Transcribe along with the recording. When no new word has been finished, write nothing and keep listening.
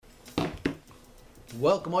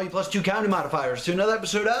Welcome, all you Plus 2 comedy modifiers, to another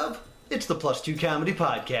episode of It's the Plus 2 Comedy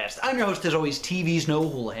Podcast. I'm your host, as always, TV's Noah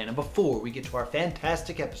Houlihan, and before we get to our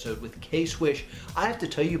fantastic episode with K-Swish, I have to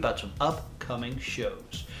tell you about some upcoming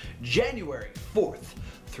shows. January 4th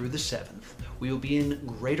through the 7th, we will be in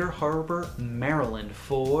Greater Harbor, Maryland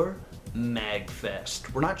for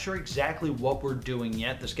MagFest. We're not sure exactly what we're doing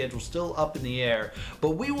yet. The schedule's still up in the air,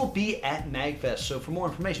 but we will be at MagFest, so for more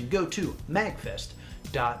information, go to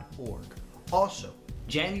magfest.org. Also,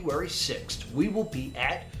 January 6th, we will be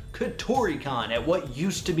at KatoriCon at what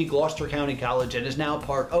used to be Gloucester County College and is now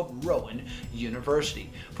part of Rowan University.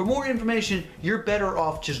 For more information, you're better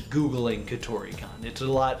off just Googling KatoriCon. It's a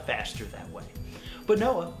lot faster that way. But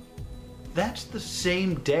Noah, that's the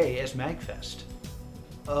same day as MagFest.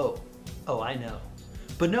 Oh, I know.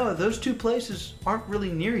 But Noah, those two places aren't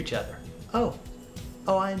really near each other. Oh,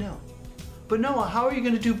 I know. But Noah, how are you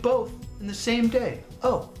going to do both in the same day?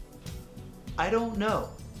 Oh, I don't know.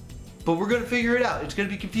 But we're going to figure it out. It's going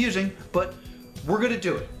to be confusing, but we're going to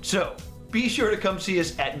do it. So be sure to come see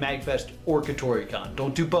us at MagFest or KatoriCon.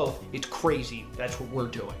 Don't do both. It's crazy. That's what we're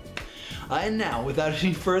doing. And now, without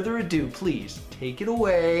any further ado, please take it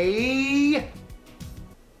away,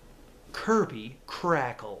 Kirby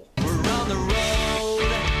Crackle. We're on the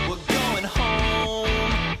road, we're going home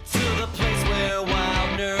to the place where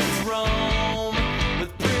wild nerds roam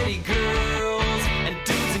with pretty girls and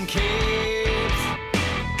dudes in capes.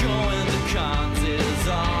 Going to cons is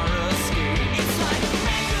our escape. It's like a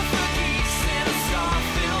mecca for geeks in a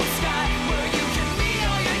star-filled sky where you can meet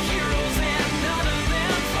all your heroes and none of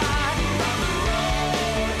them fly. We're on the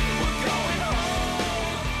road, we're going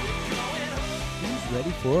home. Who's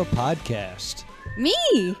ready for a podcast?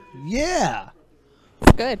 Me? Yeah.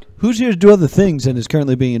 Good. Who's here to do other things and is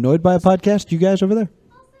currently being annoyed by a podcast? You guys over there?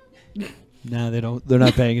 No, they don't. They're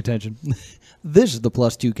not paying attention. This is the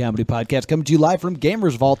Plus 2 Comedy Podcast coming to you live from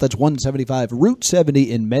Gamers Vault. That's 175 Route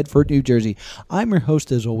 70 in Medford, New Jersey. I'm your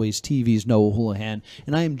host, as always, TV's Noah Houlihan,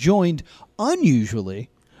 and I am joined, unusually,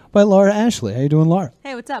 by Laura Ashley. How you doing, Laura?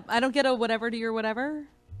 Hey, what's up? I don't get a whatever to your whatever.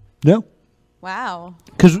 No. Wow.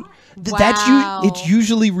 Because Wow. it's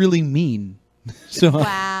usually really mean. So,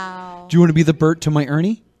 Wow. do you want to be the Bert to my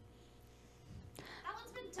Ernie?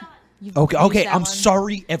 You've Okay, used that I'm one.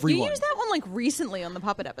 sorry, everyone. You used that one like recently on the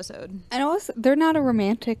puppet episode. And also, they're not a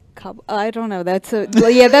romantic couple. I don't know. That's a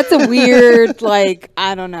weird, like,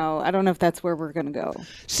 I don't know. I don't know if that's where we're gonna go.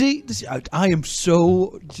 See, I am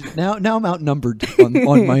so now I'm outnumbered on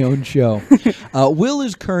my own show. Will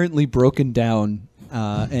is currently broken down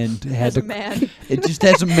and had As to. a man. It just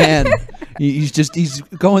as a man, he's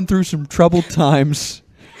going through some troubled times,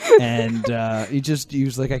 and he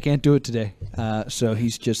was like, I can't do it today. So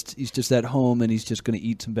he's just at home and he's just going to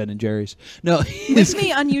eat some Ben and Jerry's. No, With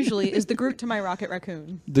me, unusually, is the Groot to my Rocket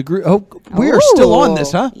Raccoon. the Groot. Oh, we are still on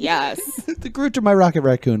this, huh? Yes. The Groot to my Rocket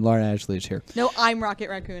Raccoon. Laura Ashley is here. No, I'm Rocket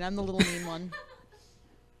Raccoon. I'm the little mean one.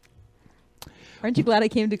 Aren't you glad I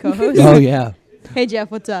came to co-host? Oh yeah. Hey, Jeff,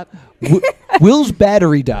 what's up? Will's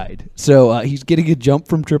battery died, so he's getting a jump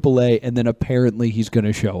from AAA, and then apparently he's going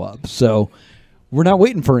to show up. So we're not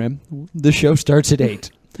waiting for him. The show starts at 8.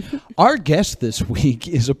 Our guest this week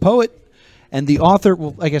is a poet and the author.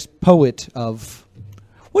 Well, I guess poet of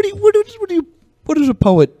what does a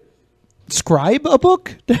poet scribe a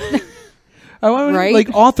book? Right. Like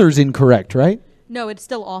author's incorrect, right? No, it's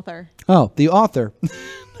still author. Oh, the author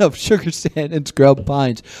of Sugar Sand and Scrub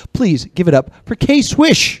Pines. Please give it up for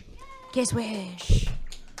K-Swish. K-Swish.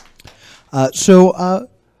 So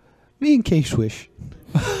me and K-Swish,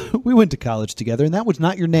 we went to college together, and that was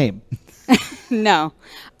not your name. No.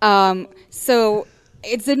 So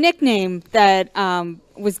it's a nickname that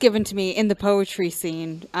was given to me in the poetry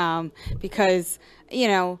scene because,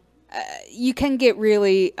 you can get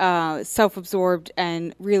really self-absorbed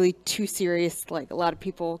and really too serious. Like, a lot of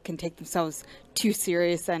people can take themselves too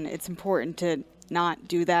serious, and it's important to not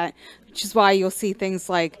do that, which is why you'll see things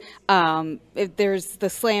like if there's the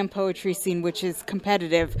slam poetry scene, which is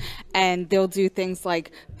competitive, and they'll do things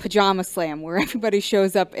like pajama slam, where everybody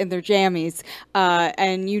shows up in their jammies,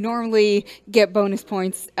 and you normally get bonus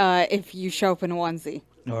points if you show up in a onesie.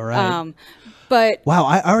 All right. But Wow,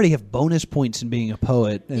 I already have bonus points in being a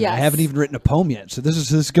poet, and I Yes. haven't even written a poem yet, so this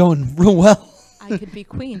is going real well. I could be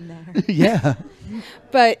queen there. Yeah.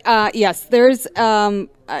 But yes, there's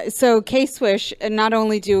so K-Swish, and not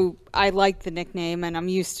only do I like the nickname and I'm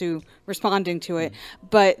used to responding to it,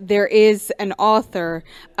 but there is an author,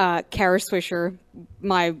 Kara Swisher,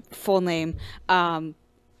 my full name,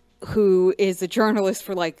 who is a journalist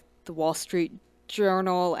for like the Wall Street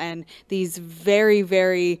Journal and these very,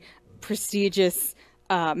 very prestigious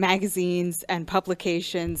magazines and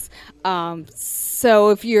publications.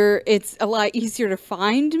 So it's a lot easier to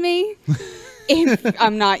find me if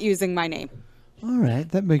I'm not using my name. All right,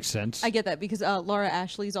 that makes sense. I get that because Laura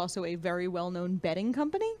Ashley is also a very well-known bedding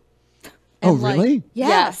company. Oh, And, like, really? Yeah.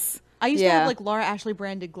 Yes. I used to Yeah. have like Laura Ashley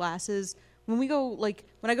branded glasses. When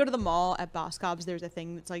I go to the mall at Boscov's, there's a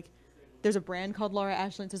thing that's like, there's a brand called Laura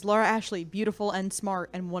Ashley. It says Laura Ashley, beautiful and smart.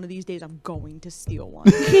 And one of these days, I'm going to steal one.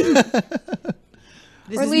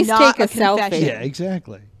 This Or at is least not take a selfie. confession. Yeah,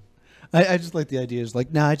 exactly. I just like the idea. Is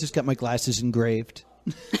like, nah, I just got my glasses engraved.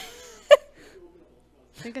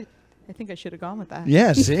 I think I should have gone with that.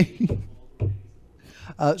 Yeah, see?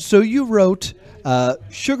 So you wrote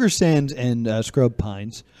Sugar Sands and Scrub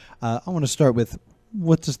Pines. I want to start with,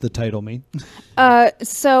 what does the title mean?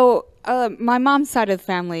 So my mom's side of the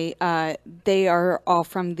family, they are all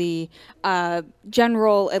from the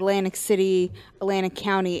general Atlantic City, Atlantic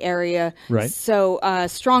County area. Right. So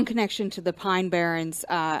strong connection to the Pine Barrens.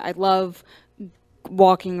 I love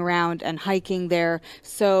walking around and hiking there.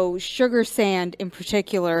 So Sugar Sand in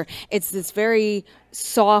particular, it's this very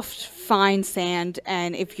soft, fine sand.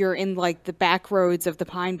 And if you're in like the back roads of the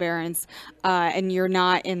Pine Barrens and you're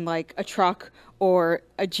not in like a truck or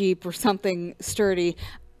a Jeep or something sturdy,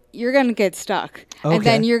 you're going to get stuck. Okay. And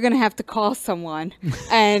then you're going to have to call someone.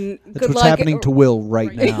 And That's good what's luck. happening to Will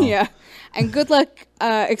right now. Yeah. And good luck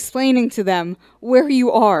explaining to them where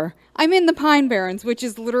you are. I'm in the Pine Barrens, which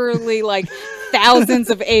is literally like thousands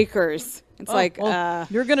of acres. It's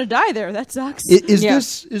You're gonna die there. That sucks. Is Yeah.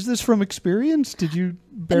 this from experience? Did you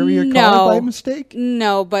bury a No. car by mistake?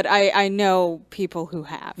 no, but I know people who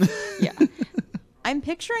have. Yeah. I'm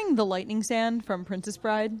picturing the lightning sand from Princess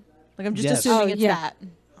Bride. Like I'm just Yes. assuming Oh, it's yeah. that.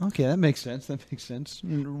 Okay, that makes sense.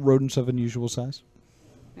 Rodents of unusual size.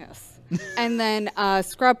 Yes. And then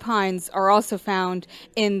scrub pines are also found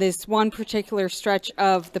in this one particular stretch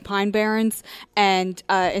of the Pine Barrens. And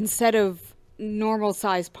instead of normal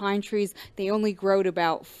sized pine trees, they only grow to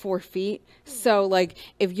about 4 feet. So, like,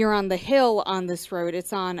 if you're on the hill on this road,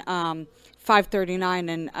 it's on 539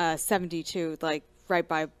 and 72, like right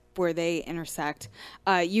by where they intersect.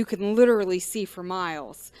 You can literally see for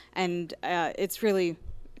miles. And it's really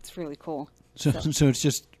cool. So it's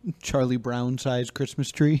just Charlie Brown sized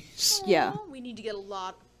Christmas trees. Yeah. Oh, we need to get a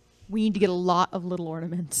lot. We need to get a lot of little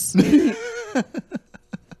ornaments.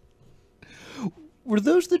 Were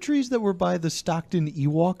those the trees that were by the Stockton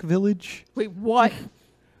Ewok Village? Wait, what?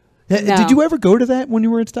 No. Did you ever go to that when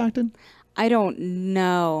you were in Stockton? I don't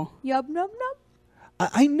know. Yub nub nub.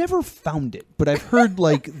 I never found it, but I've heard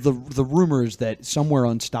like the rumors that somewhere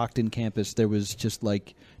on Stockton campus there was just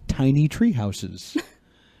like tiny tree houses.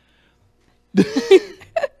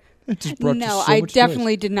 It just brought No, just so I much joy.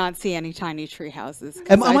 definitely did not see any tiny tree houses. 'Cause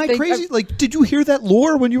Am I think crazy? Like, did you hear that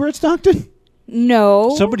lore when you were at Stockton?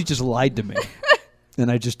 No. Somebody just lied to me,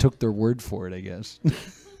 and I just took their word for it, I guess.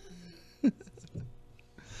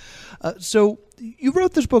 So you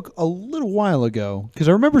wrote this book a little while ago, because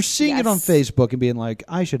I remember seeing it on Yes. Facebook and being like,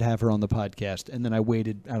 I should have her on the podcast. And then I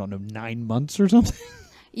waited, 9 months or something.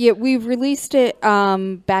 Yeah, we released it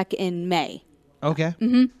back in May. Okay.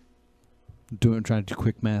 I'm trying to do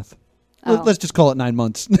quick math. Oh. Let's just call it 9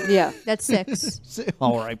 months. Yeah. That's 6.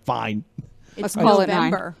 All right, fine. It's call it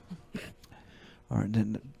 9. November. All right,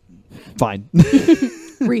 then, fine.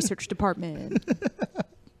 Research department.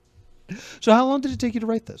 So how long did it take you to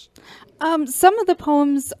write this? Some of the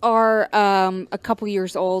poems are a couple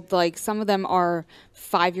years old. Like some of them are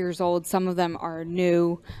 5 years old. Some of them are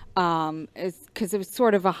new. Because it was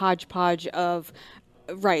sort of a hodgepodge of,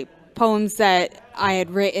 poems that I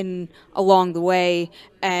had written along the way,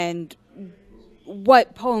 and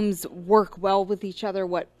what poems work well with each other.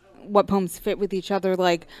 What poems fit with each other.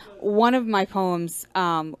 Like one of my poems,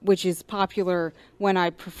 which is popular when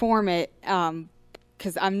I perform it,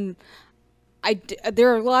 because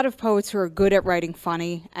there are a lot of poets who are good at writing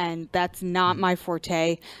funny, and that's not my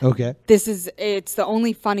forte. Okay. It's the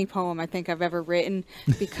only funny poem I think I've ever written,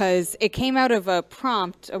 because it came out of a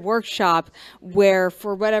workshop where,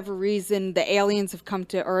 for whatever reason, the aliens have come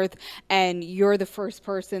to Earth, and you're the first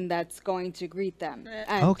person that's going to greet them.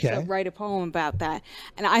 And Okay. so write a poem about that.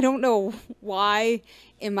 And I don't know why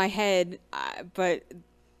in my head, but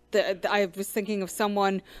I was thinking of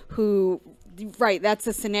someone who, that's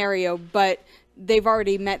a scenario, but they've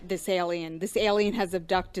already met this alien. This alien has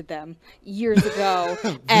abducted them years ago.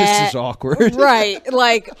 This is awkward. Right.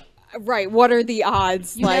 What are the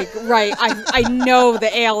odds? I know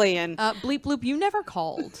the alien. Bleep bloop, you never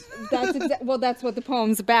called. That's what the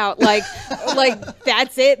poem's about. Like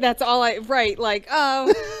that's it. That's all I write.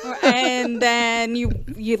 And then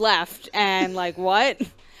you left, and like what?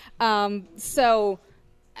 So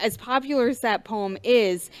as popular as that poem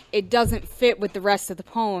is, it doesn't fit with the rest of the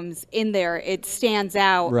poems in there. It stands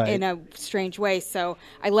out Right. in a strange way, so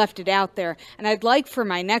I left it out there. And I'd like for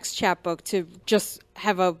my next chapbook to just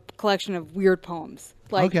have a collection of weird poems,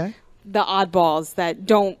 like Okay. the oddballs that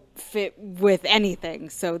don't fit with anything,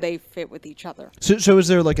 so they fit with each other. So is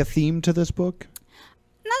there like a theme to this book?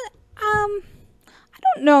 I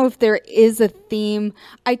don't know if there is a theme.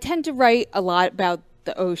 I tend to write a lot about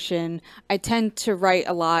the ocean. I tend to write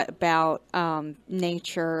a lot about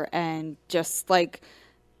nature and just like,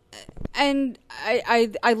 and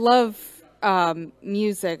I love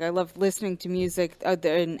music. I love listening to music.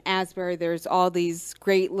 In Asbury, there's all these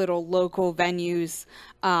great little local venues.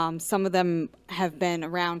 Some of them have been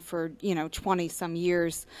around for 20 some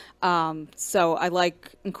years. So I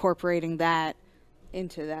like incorporating that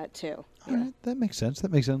into that too. All right, that makes sense.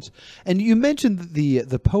 That makes sense. And you mentioned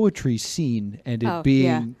the poetry scene and it being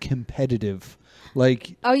yeah. competitive.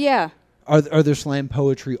 Like, Oh yeah. are there slam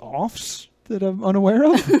poetry offs that I'm unaware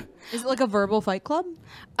of? Is it like a verbal fight club?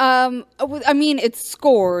 I mean, it's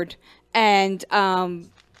scored, and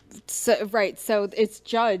so it's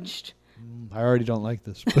judged. I already don't like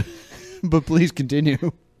this, but please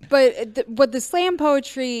continue. But what the slam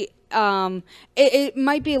poetry, it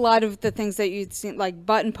might be a lot of the things that you'd seen, like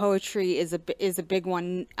button poetry is a big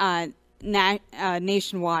one.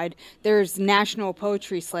 Nationwide, there's national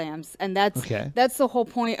poetry slams, and that's the whole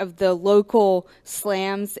point of the local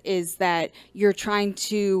slams, is that you're trying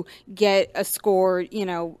to get a score,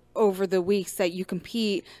 over the weeks that you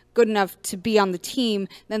compete good enough to be on the team.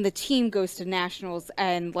 Then the team goes to nationals,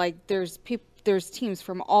 and like there's teams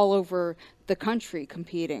from all over the country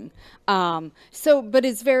competing. But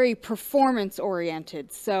it's very performance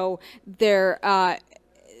oriented. So they're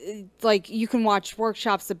like you can watch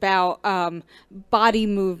workshops about body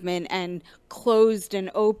movement and closed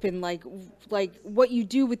and open, like what you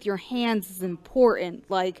do with your hands is important.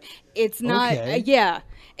 Like it's not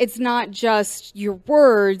it's not just your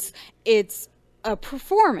words, it's a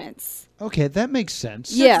performance. Okay, that makes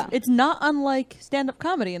sense. Yeah. It's not unlike stand-up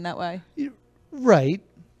comedy in that way. Right.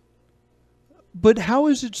 But how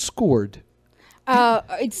is it scored?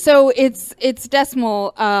 So it's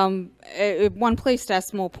decimal, one place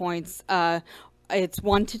decimal points. It's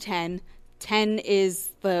 1 to 10. 10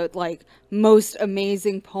 is the most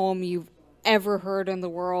amazing poem you've ever heard in the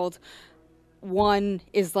world. 1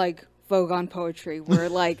 is like Vogon poetry, where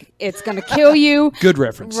it's gonna kill you. Good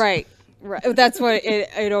reference. Right. That's what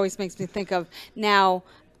it always makes me think of. Now,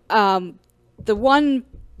 the one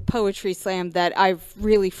poetry slam that I've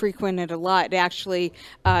really frequented a lot, actually,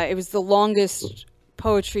 it was the longest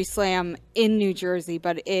poetry slam in New Jersey,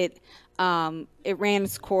 but it ran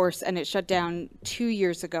its course and it shut down 2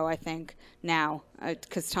 years ago, I think, now,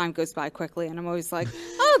 because time goes by quickly, and I'm always like,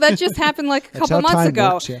 oh, that just happened like a couple months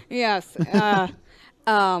ago. Works, yeah. Yes.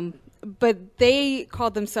 But they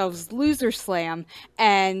called themselves Loser Slam,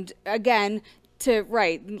 and again,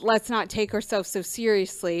 let's not take ourselves so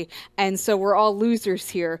seriously, and so we're all losers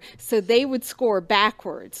here. So they would score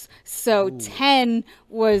backwards. So 10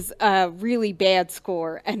 was a really bad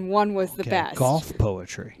score, and 1 was the best. Golf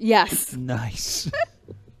poetry. Yes. Nice.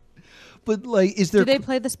 But is there? Do they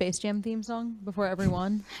play the Space Jam theme song before every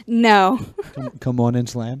one? No. Come on and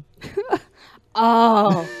slam.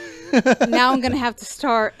 Oh. Now I'm gonna have to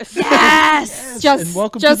start. Yes. And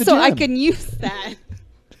welcome to just the so I jam. can use that.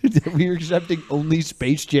 We're accepting only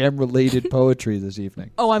Space Jam related poetry this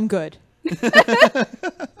evening. Oh, I'm good.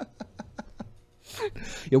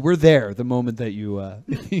 Yeah, we're there the moment that you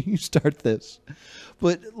you start this.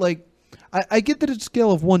 But I get that it's a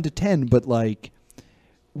scale of 1 to 10, but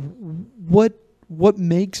what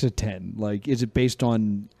makes a 10? Is it based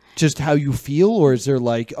on just how you feel, or is there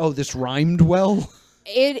oh, this rhymed well?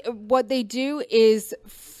 What they do is,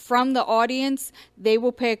 from the audience, they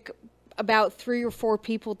will pick about 3 or 4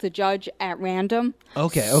 people to judge at random.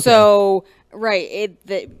 Okay. So,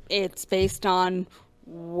 it's based on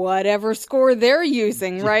whatever score they're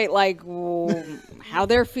using, right? How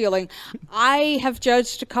they're feeling. I have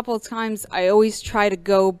judged a couple of times. I always try to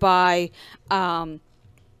go by,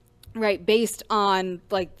 based on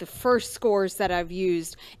the first scores that I've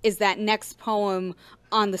used. Is that next poem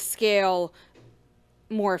on the scale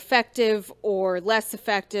more effective or less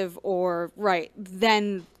effective, or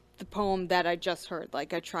than the poem that I just heard? I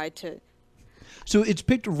tried to. So it's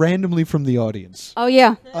picked randomly from the audience. Oh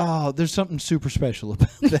yeah. Oh, there's something super special about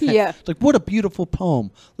that. Yeah. What a beautiful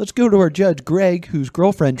poem. Let's go to our judge, Greg, whose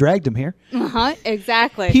girlfriend dragged him here.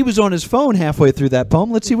 Exactly. He was on his phone halfway through that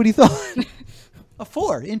poem. Let's see what he thought. A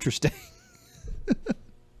 4. Interesting.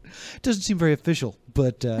 Doesn't seem very official,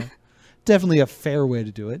 but definitely a fair way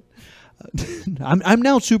to do it. I'm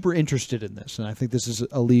now super interested in this, and I think this is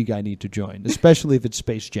a league I need to join, especially if it's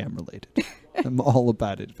Space Jam related. I'm all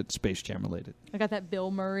about it if it's Space Jam related. I got that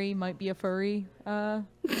Bill Murray might be a furry.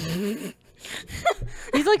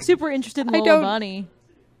 He's like super interested in I Lola don't- Bunny.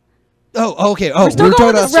 Oh, okay. Oh, still we're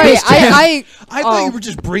going talking with about Right. Space Jam. I thought you were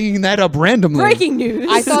just bringing that up randomly. Breaking news.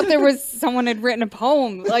 I thought there was someone had written a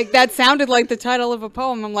poem. Like that sounded like the title of a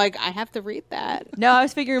poem. I'm like, I have to read that. No, I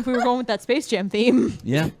was figuring if we were going with that Space Jam theme.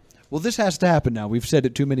 Yeah. Well, this has to happen now. We've said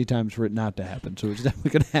it too many times for it not to happen, so it's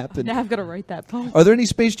definitely going to happen. Now I've got to write that poem. Are there any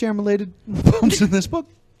Space Jam related poems in this book?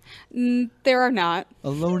 There are not.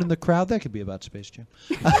 Alone in the Crowd? That could be about Space Jam.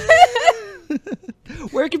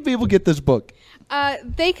 Where can people get this book?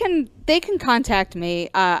 They can contact me.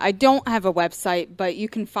 I don't have a website, but you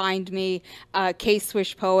can find me,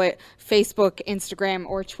 K-Swish Poet, Facebook, Instagram,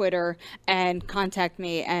 or Twitter, and contact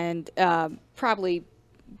me, and probably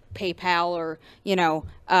PayPal, or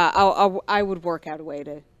I would work out a way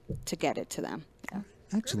to get it to them. Yeah.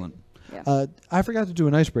 Excellent. Yeah. I forgot to do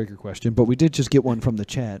an icebreaker question, but we did just get one from the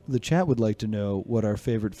chat. The chat would like to know what our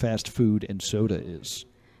favorite fast food and soda is.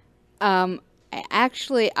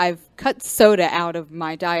 Actually, I've cut soda out of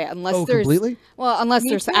my diet unless Oh, there's completely? unless Me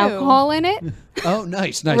there's too. alcohol in it. Oh,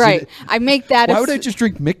 nice. Right. I make that. Why if would I s- just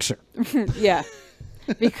drink Mixer? Yeah,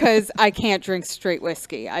 because I can't drink straight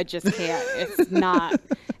whiskey. I just can't.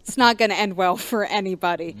 It's not going to end well for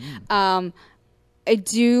anybody. I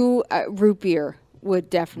do root beer would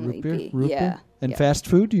definitely be. Root yeah. beer? And yeah. fast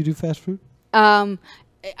food? Do you do fast food? I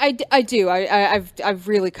do. I've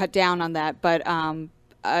really cut down on that, but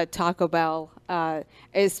Taco Bell,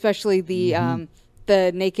 especially the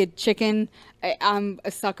naked chicken. I'm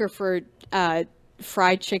a sucker for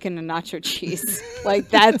fried chicken and nacho cheese. Like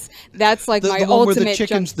that's like my the one ultimate. where the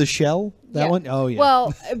chicken's junk- the shell? That Yeah. one? Oh,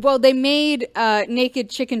 yeah. Well, they made naked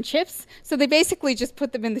chicken chips, so they basically just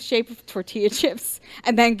put them in the shape of tortilla chips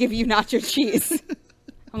and then give you nacho cheese.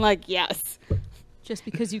 I'm like, yes. Just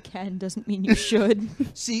because you can doesn't mean you should.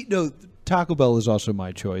 See, no, Taco Bell is also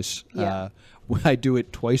my choice. Yeah. I do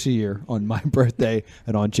it twice a year on my birthday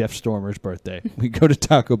and on Jeff Stormer's birthday. We go to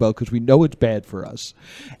Taco Bell because we know it's bad for us.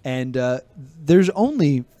 And there's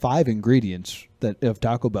only 5 ingredients of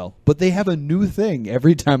Taco Bell, but they have a new thing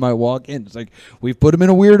every time I walk in. It's like, we've put them in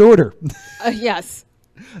a weird order. Yes.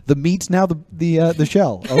 The meat's now the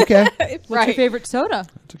shell. Okay. What's Right. your favorite soda?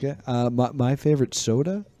 It's okay. My favorite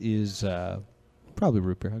soda is probably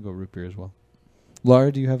root beer. I'll go root beer as well. Laura,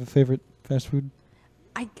 do you have a favorite fast food?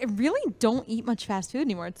 I really don't eat much fast food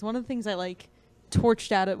anymore. It's one of the things I like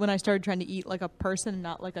torched at it when I started trying to eat like a person and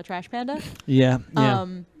not like a trash panda. Yeah.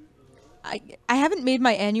 I haven't made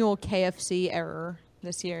my annual KFC error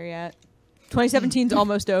this year yet. 2017's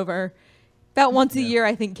almost over. About once a year,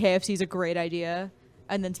 I think KFC is a great idea,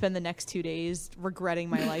 and then spend the next 2 days regretting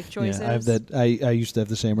my life choices. Yeah, I have that. I used to have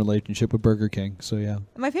the same relationship with Burger King. So yeah.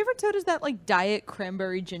 My favorite soda is that like diet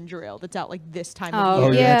cranberry ginger ale that's out like this time Oh,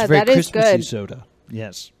 of year. yeah, it's very that is Christmassy good. soda.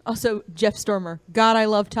 Yes. Also, Jeff Stormer. God, I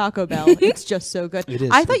love Taco Bell. It's just so good. It is.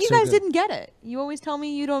 I thought It's you so guys good. didn't get it. You always tell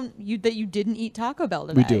me that you didn't eat Taco Bell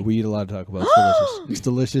today. We do. We eat a lot of Taco Bell. It's delicious. It's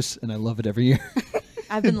delicious, and I love it every year.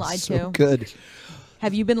 I've been lied so to. good.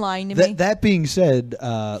 Have you been lying to me? That being said,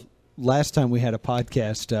 last time we had a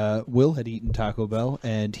podcast, Will had eaten Taco Bell,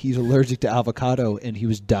 and he's allergic to avocado, and he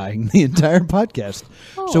was dying the entire podcast.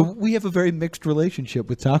 Oh. So we have a very mixed relationship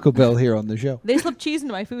with Taco Bell here on the show. They slipped cheese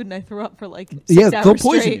into my food and I threw up for like 6 Yeah, hours they'll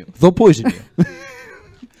poison straight. you. They'll poison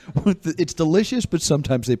you. It's delicious, but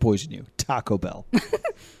sometimes they poison you. Taco Bell.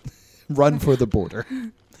 Run for the border.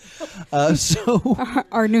 So,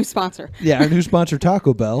 Our new sponsor. yeah, our new sponsor,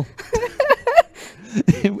 Taco Bell.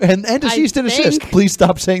 and a I cease and desist. think- Please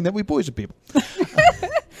stop saying that we poison people.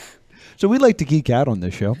 So we like to geek out on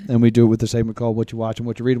this show, and we do it with a segment called What You Watching,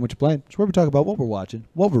 What You Reading, What You Playing. It's where we talk about what we're watching,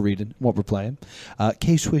 what we're reading, what we're playing.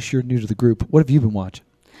 K-Swish, you're new to the group. What have you been watching?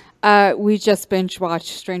 We just binge watched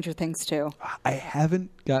Stranger Things 2. I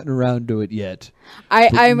haven't gotten around to it yet. I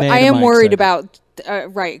But man, am am I worried excited.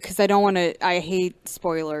 about right, because I don't want to. I hate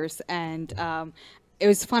spoilers, and it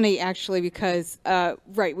was funny actually because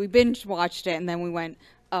we binge watched it and then we went,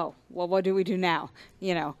 oh well, what do we do now?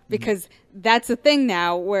 Because that's a thing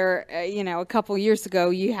now where a couple years ago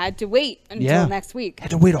you had to wait until next week.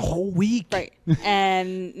 Had to wait a whole week. Right.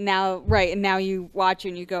 And now you watch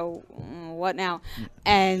and you go, what now?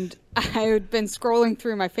 And I had been scrolling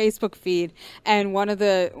through my Facebook feed, and one of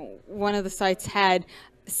the sites had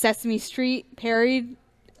Sesame Street parodied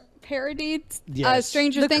Yes.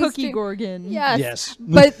 Stranger The Things. cookie 2. gorgon. Yes. Yes.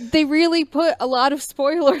 But they really put a lot of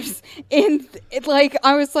spoilers in. Like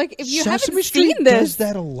I was like, if you Sesame haven't Street seen this, does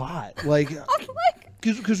that a lot. Like, I'm like,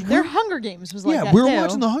 Because Their Hunger Games was like yeah, that we were too.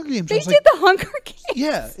 watching the Hunger Games. I They was did like, the Hunger Games.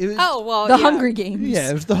 yeah, it was, Oh well, The yeah. Hunger Games. yeah,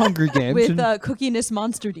 it was the Hunger Games with and, Cookiness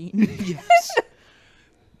Monster Dean. yes.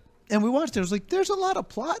 And we watched it. I was like, "There's a lot of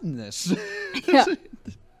plot in this." Yeah.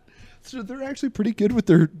 So they're actually pretty good with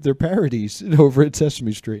their parodies over at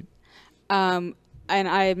Sesame Street. And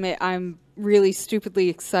I admit I'm really stupidly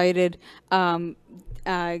excited. The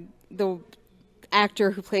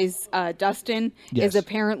actor who plays Dustin Yes. is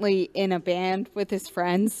apparently in a band with his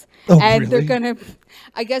friends. Oh, and really?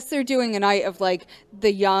 I guess they're doing a night of like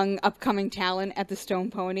the young upcoming talent at the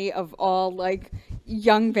Stone Pony of all like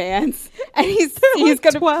young bands. And he's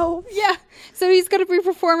gonna 12. Yeah. So he's gonna be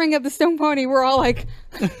performing at the Stone Pony. We're all like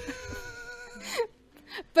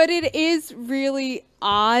But it is really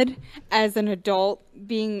odd as an adult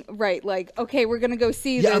being right, like, okay, we're gonna go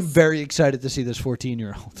see Yeah, I'm this. very excited to see this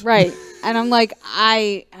 14-year-old. Right. And I'm like,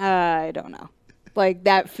 I don't know. Like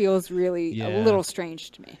that feels really Yeah. a little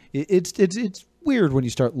strange to me. It's weird when you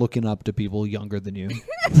start looking up to people younger than you.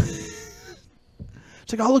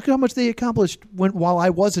 It's like, oh, look how much they accomplished while I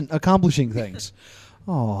wasn't accomplishing things.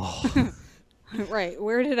 Oh. Right.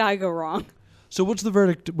 Where did I go wrong? So what's the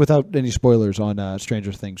verdict, without any spoilers, on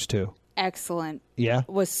Stranger Things 2? Excellent. Yeah?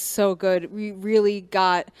 Was so good. We really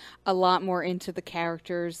got a lot more into the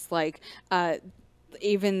characters, like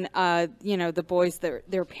even the boys,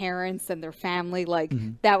 their parents and their family. Like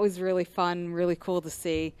that was really fun, really cool to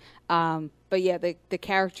see. But yeah, the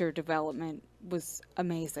character development was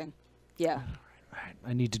amazing. Yeah.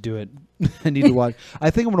 I need to do it. I need to watch.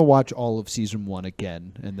 I think I'm going to watch all of season 1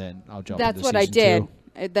 again, and then I'll jump That's into what I season did. 2.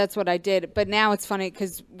 That's what I did. But now it's funny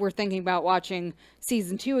because we're thinking about watching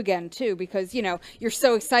season 2 again too, because you're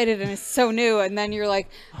so excited and it's so new, and then you're like,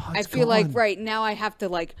 I it's feel like gone. right now I have to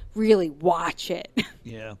like really watch it.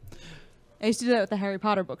 Yeah. I used to do that with the Harry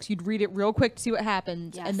Potter books. You'd read it real quick to see what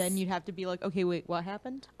happened, Yes. and then you'd have to be like, okay, wait, what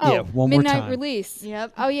happened? Oh, Yeah, one more midnight time. release.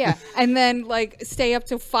 Yep. Oh yeah, and then like stay up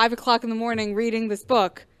till 5 o'clock in the morning reading this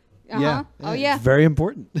book. Uh-huh. Yeah. Oh yeah. It's very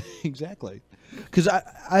important. Exactly. Because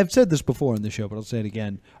I've said this before on the show, but I'll say it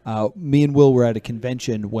again. Me and Will were at a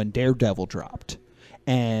convention when Daredevil dropped.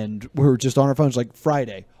 And we were just on our phones like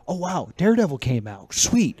Friday. Oh, wow, Daredevil came out.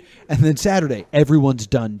 Sweet. And then Saturday, everyone's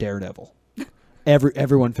done Daredevil.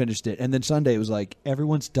 Everyone finished it. And then Sunday, it was like,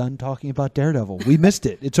 everyone's done talking about Daredevil. We missed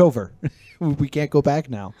it. It's over. We can't go back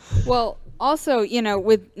now. Well, also,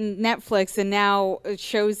 with Netflix and now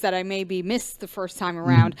shows that I maybe missed the first time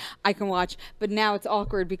around, I can watch. But now it's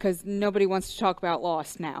awkward because nobody wants to talk about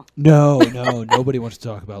Lost now. No, nobody wants to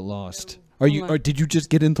talk about Lost. Or did you just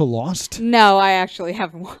get into Lost? No, I actually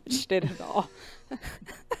haven't watched it at all.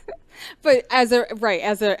 But as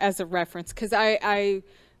a reference, because I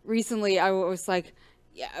recently I was like,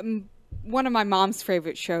 one of my mom's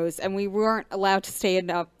favorite shows, and we weren't allowed to stay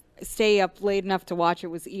up late enough to watch it,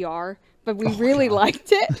 was ER, but we really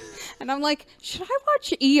liked it. And I'm like, should I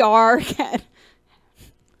watch ER again?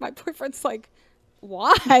 My boyfriend's like,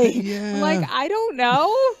 why? Yeah. I'm like, I don't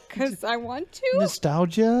know, because I want to.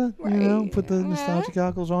 Nostalgia, Right. put the nostalgia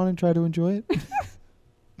goggles on and try to enjoy it.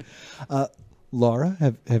 Laura,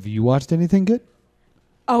 have you watched anything good?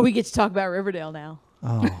 Oh, we get to talk about Riverdale now.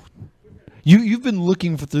 Oh, you've been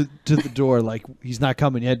looking to the door like he's not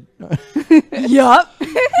coming yet. Yup.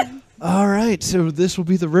 All right, so this will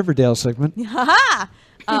be the Riverdale segment.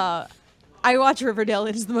 Haha. I watch Riverdale.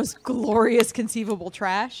 It is the most glorious conceivable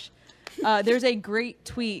trash. There's a great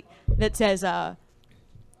tweet that says,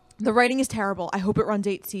 the writing is terrible. I hope it runs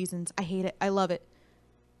 8 seasons. I hate it. I love it.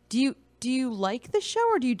 Do you like the show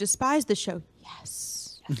or do you despise the show?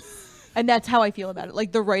 Yes. And that's how I feel about it.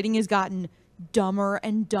 Like, the writing has gotten dumber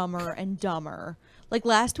and dumber and dumber. Like,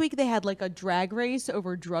 last week they had like a drag race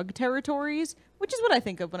over drug territories, which is what I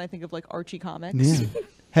think of when I think of like Archie comics. Yeah.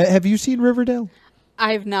 Have you seen Riverdale?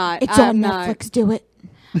 I have not. It's I'm on not. Netflix. Do it.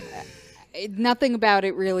 Nothing about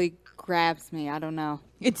it really grabs me. I don't know.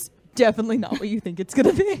 It's definitely not what you think it's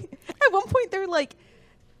gonna be. At one point, they're like,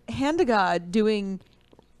 hand to God, doing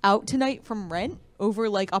Out Tonight from Rent over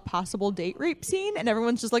like a possible date rape scene, and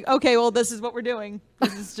everyone's just like, okay, well, this is what we're doing.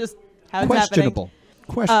 This is just how it's happening.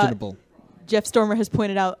 Questionable. Jeff Stormer has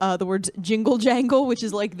pointed out the words jingle jangle, which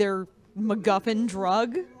is like their MacGuffin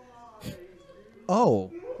drug.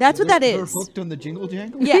 Oh, That's what that they're is. hooked on the jingle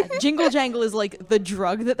jangle. Yeah, jingle jangle is like the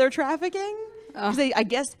drug that they're trafficking. 'Cause I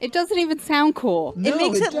guess It doesn't even sound cool. No, it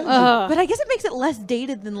makes it it, doesn't. but I guess it makes it less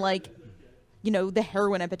dated than like, the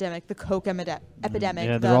heroin epidemic, the coke epidemic,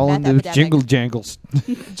 Yeah, the they're all meth in those epidemic. jingle jangles.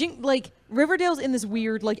 Like Riverdale's in this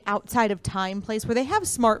weird like outside of time place where they have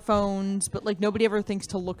smartphones, but like nobody ever thinks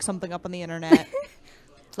to look something up on the internet.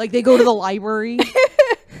 Like they go to the library.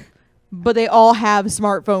 but they all have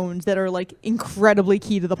smartphones that are like incredibly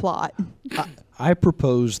key to the plot. I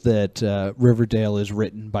propose that Riverdale is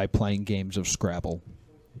written by playing games of Scrabble.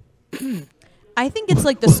 I think it's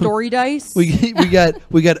like the story dice. We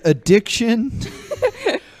got Addiction,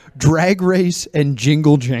 Drag Race, and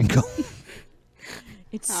Jingle Jangle.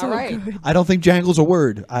 It's All so right. good. I don't think jangle's a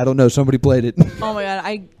word. I don't know. Somebody played it. Oh my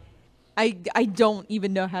god, I don't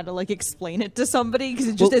even know how to like explain it to somebody because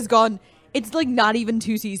it just Well- has gone. It's like not even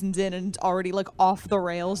 2 seasons in, and it's already like off the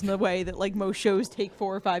rails in the way that like most shows take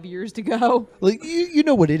 4 or 5 years to go. Like you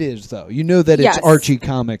know what it is, though. You know that it's Yes. Archie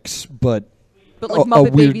Comics, but But like a Muppet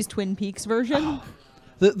weird- Babies Twin Peaks version.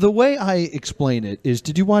 the way I explain it is: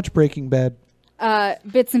 did you watch Breaking Bad?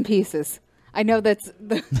 Bits and pieces. I know that's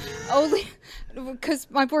the only because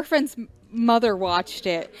my boyfriend's mother watched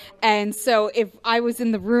it, and so if I was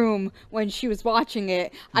in the room when she was watching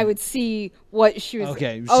it, I would see what she was.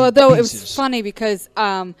 Okay, you see Although it pieces. was funny because,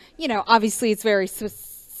 obviously it's very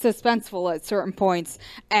suspenseful at certain points,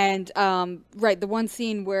 and right, the one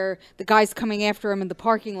scene where the guy's coming after him in the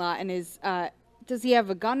parking lot and is. Does he have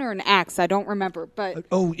a gun or an axe? I don't remember, but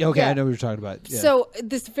Oh, okay. Yeah. I know what you're talking about. Yeah. so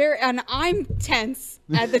and I'm tense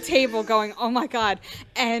at the table, going, "Oh my god!"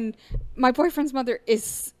 And my boyfriend's mother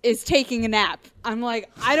is taking a nap. I'm like,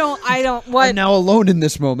 I don't. What? I'm now alone in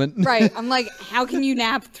this moment. Right. I'm like, how can you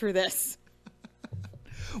nap through this?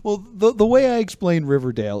 Well, the way I explain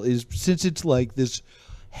Riverdale is since it's like this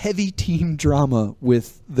heavy teen drama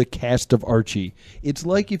with the cast of Archie, it's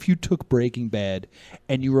like if you took Breaking Bad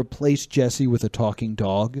and you replaced Jesse with a talking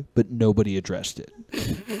dog, but nobody addressed it.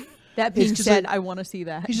 That being just said, like- I want to see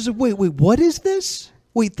that. He's just like, wait, what is this?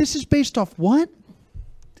 Wait, this is based off what?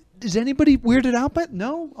 Is anybody weirded out by it?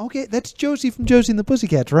 No? Okay, that's Josie from Josie and the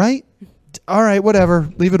Pussycats, right? All right, whatever.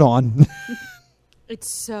 Leave it on. It's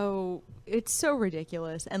so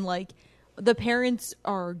ridiculous, and like the parents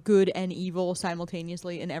are good and evil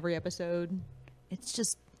simultaneously in every episode.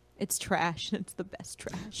 It's trash, and it's the best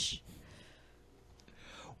trash.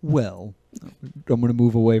 Well, I'm going to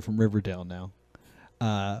move away from Riverdale now.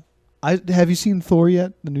 Have you seen Thor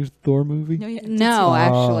yet? The new Thor movie? No, yeah, No,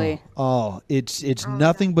 actually, It's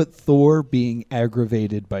nothing but Thor being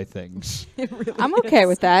aggravated by things. it really I'm okay is.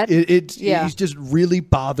 with that. Yeah. He's just really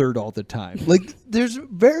bothered all the time. Like there's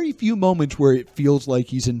very few moments where it feels like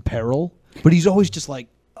he's in peril, but he's always just like,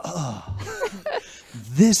 oh,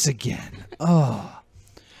 this again. Oh,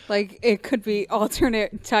 Like it could be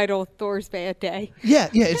alternate title Thor's Bad Day. yeah.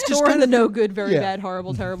 It's just Thor kind the of no good, very yeah. bad,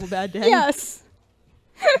 horrible, terrible, bad day. Yes.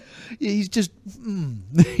 He's just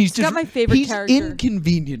he's just got my favorite he's character.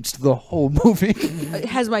 inconvenienced the whole movie. It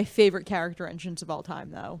has my favorite character entrance of all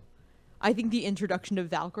time, though. I think the introduction of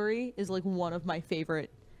Valkyrie is like one of my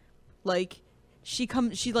favorite. Like, she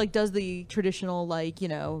like does the traditional like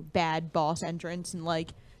bad boss entrance and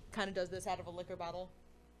like kind of does this out of a liquor bottle,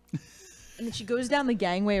 and then she goes down the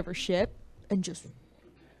gangway of her ship and just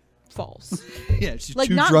falls. Yeah, she's Like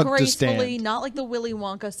too not drunk to gracefully, stand. not like the Willy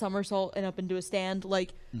Wonka somersault and up into a stand.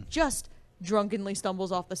 Like just drunkenly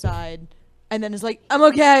stumbles off the side, and then is like, "I'm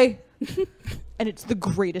okay," and it's the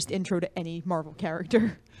greatest intro to any Marvel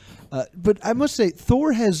character. But I must say,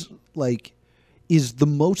 Thor is the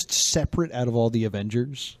most separate out of all the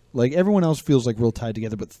Avengers. Like everyone else feels like real tied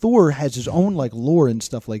together, but Thor has his own like lore and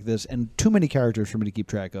stuff like this, and too many characters for me to keep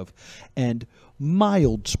track of. And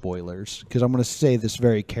mild spoilers, because I'm going to say this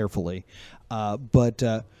very carefully, but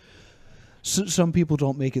some people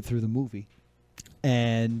don't make it through the movie.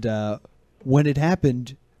 And when it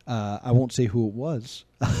happened, I won't say who it was.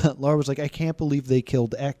 Laura was like, "I can't believe they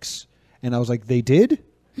killed X," and I was like, "They did?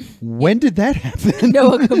 When did that happen?"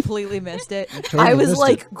 Noah completely missed it. totally I was missed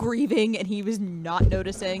like it. grieving, and he was not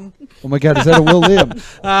noticing. Oh my God, is that a Will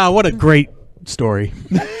Liam? What a great story.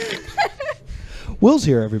 Will's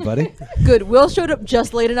here, everybody. Good. Will showed up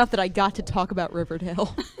just late enough that I got to talk about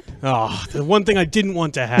Riverdale. Oh, the one thing I didn't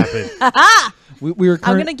want to happen. We were.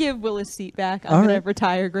 I'm gonna give Will his seat back. I'm All gonna right.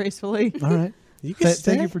 retire gracefully. All right. You can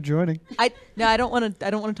stay. Thank you for joining. I don't want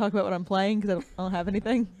to talk about what I'm playing because I don't have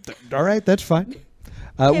anything. All right, that's fine.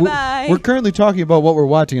 Okay, bye. We're currently talking about what we're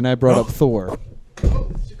watching, and I brought up Thor.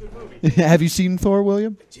 Have you seen Thor,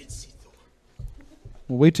 William? I did see Thor.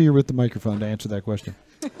 Well, wait till you're with the microphone to answer that question.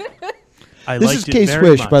 I This liked is it Kay very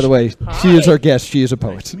Swish, much. by the way. She is our guest. She is a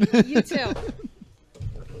poet. You too.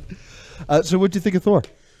 So what do you think of Thor?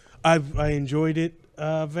 I enjoyed it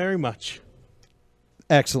very much.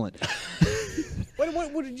 Excellent.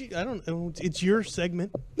 What did you? I don't know. It's your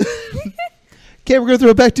segment. Okay, we're going to throw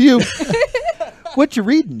it back to you. What you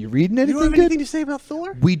reading? You reading You anything don't have good? anything to say about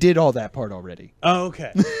Thor? We did all that part already. Oh,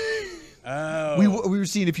 okay. Oh. We were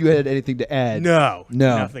seeing if you had anything to add. No.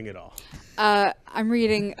 No. Nothing at all. I'm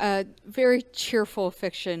reading a very cheerful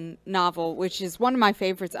fiction novel, which is one of my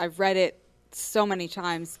favorites. I've read it so many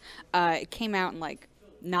times. It came out in like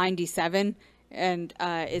 97, and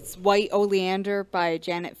it's White Oleander by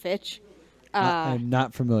Janet Fitch. I'm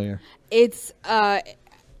not familiar. It's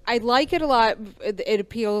I like it a lot. It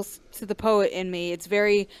appeals to the poet in me. It's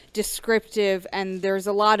very descriptive, and there's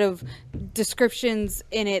a lot of descriptions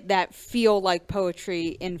in it that feel like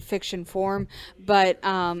poetry in fiction form. But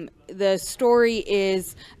the story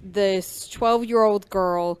is this 12-year-old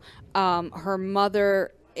girl. Her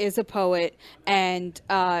mother is a poet and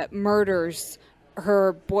murders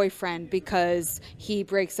her boyfriend because he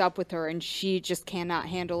breaks up with her, and she just cannot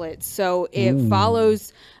handle it. So it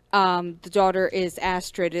follows. The daughter is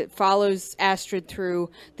Astrid. It follows Astrid through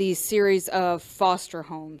these series of foster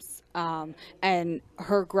homes and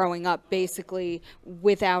her growing up basically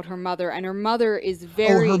without her mother. And her mother is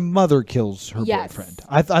very... her mother kills her Yes. boyfriend.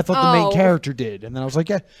 I thought the main Oh. character did. And then I was like,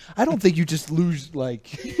 yeah, I don't think you just lose, like...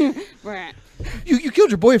 Right. You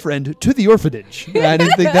killed your boyfriend to the orphanage. I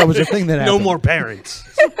didn't think that was a thing that happened. No more parents.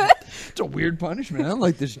 It's a weird punishment. I don't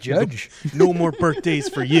like this judge. No more birthdays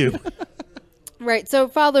for you. Right, so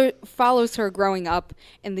follows her growing up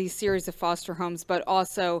in these series of foster homes, but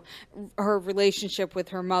also her relationship with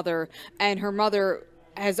her mother. And her mother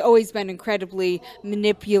has always been incredibly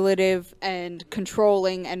manipulative and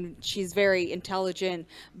controlling, and she's very intelligent.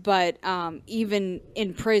 But even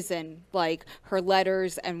in prison, like her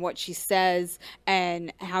letters and what she says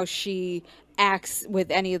and how she acts with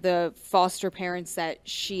any of the foster parents that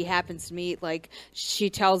she happens to meet, like she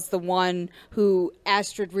tells the one who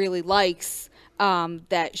Astrid really likes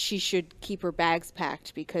that she should keep her bags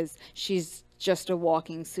packed because she's just a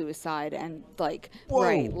walking suicide, and like,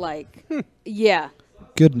 right, like, yeah,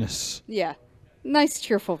 Goodness. yeah, nice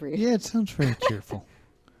cheerful read Yeah, it sounds very cheerful.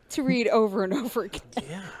 to read over and over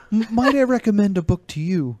again. Might I recommend a book to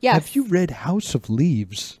you? Yes. Have you read House of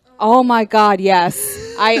Leaves? Oh my God,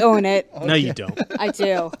 yes, I own it. No, you don't. I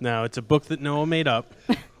do. No, it's a book that Noah made up.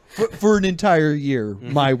 For an entire year,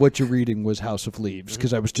 my what you're reading was House of Leaves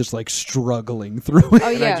because I was just like struggling through it. Oh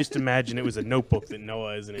And yeah. I just imagine it was a notebook that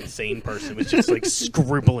Noah, as an insane person, was just like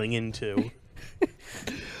scribbling into.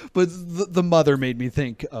 But the mother made me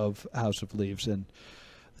think of House of Leaves and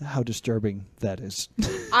how disturbing that is.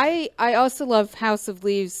 I also love House of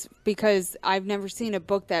Leaves because I've never seen a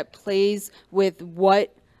book that plays with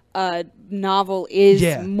what a novel is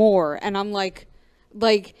Yeah. more. And I'm like,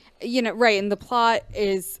 you know, right, and the plot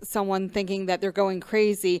is someone thinking that they're going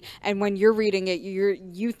crazy, and when you're reading it,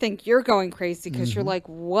 you think you're going crazy because you're like,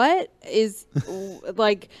 what is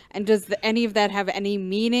like, and does any of that have any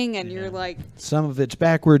meaning? And you're like, Some of it's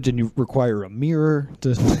backwards and you require a mirror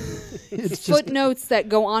to... it's just... footnotes that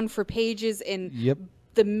go on for pages in Yep.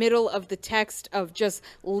 the middle of the text of just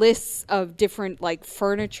lists of different like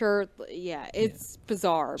furniture. Yeah, it's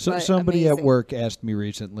bizarre. So but somebody at amazing. work asked me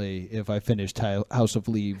recently if I finished House of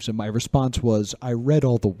Leaves, and my response was, I read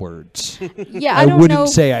all the words. Yeah, I I don't wouldn't know.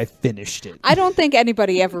 say I finished it. I don't think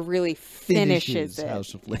anybody ever really finishes it.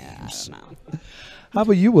 House of Leaves. Yeah, I don't know. How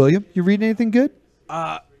about you, William? You reading anything good?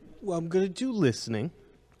 Well, I'm going to do listening.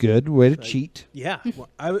 Good. Way to cheat. Yeah. Well,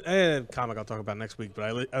 I had a comic I'll talk about next week,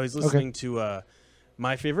 but I was listening to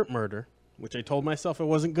My Favorite Murder, which I told myself I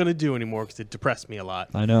wasn't going to do anymore because it depressed me a lot.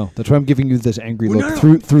 I know. That's why I'm giving you this angry Well, look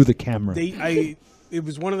no. through the camera. It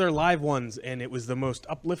was one of their live ones, and it was the most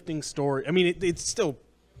uplifting story. I mean, it's still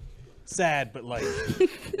sad, but like...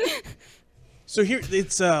 So here,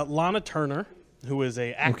 it's Lana Turner, who was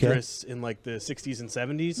a actress in like the 60s and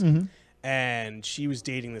 70s, and she was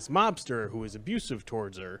dating this mobster who was abusive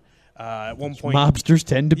towards her. At one point, Mobsters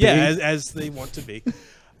tend to be. yeah, as they want to be.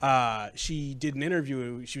 She did an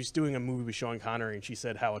interview. She was doing a movie with Sean Connery, and she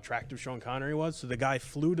said how attractive Sean Connery was. So the guy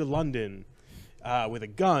flew to London with a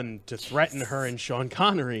gun to threaten her and Sean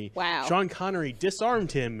Connery. Wow. Sean Connery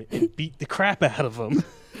disarmed him and beat the crap out of him.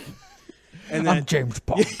 And I'm James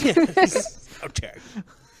Bond. How dare you.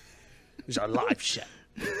 It was our live shot.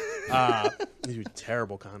 He was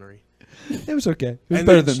terrible, Connery. It was okay. It was And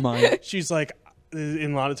better then than mine. She's like,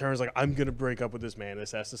 in a lot of terms, like, I'm going to break up with this man.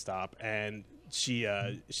 This has to stop. And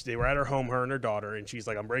they were at her home, her and her daughter, and she's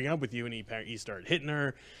like, I'm breaking up with you. And he started hitting her,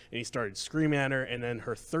 and he started screaming at her. And then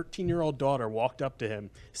her 13-year-old daughter walked up to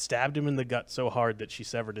him, stabbed him in the gut so hard that she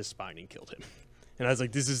severed his spine and killed him. And I was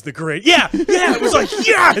like, this is the great... Yeah! It was like,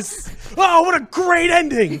 yes! Oh, what a great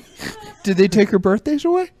ending! Did they take her birthdays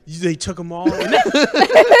away? They took them all.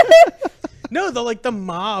 No, the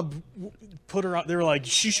mob put her out. They were like,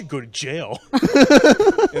 she should go to jail.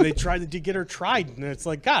 And they tried to get her tried. And it's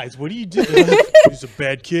like, guys, what do you do? He's a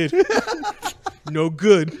bad kid. No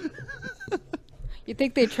good. You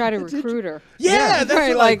think they try to recruit her? Yeah, that's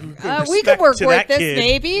Right, what, like we could respect work to with that this, kid.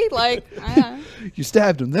 maybe. Like, You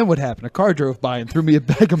stabbed him. Then what happened? A car drove by and threw me a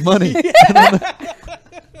bag of money.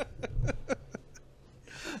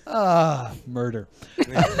 Murder.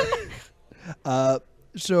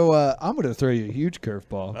 So I'm going to throw you a huge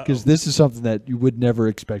curveball because this is something that you would never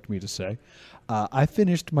expect me to say. I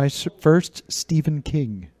finished my first Stephen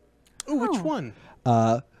King. Ooh, which one?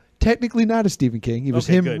 Technically not a Stephen King. It was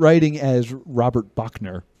Okay, him good. writing as Robert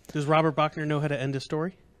Bachner. Does Robert Bachner know how to end a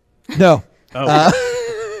story? No. Oh,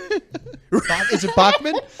 Is it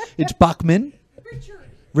Bachman? It's Bachman.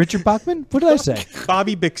 Richard Bachman? What did I say?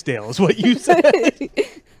 Bobby Bixdale is what you said.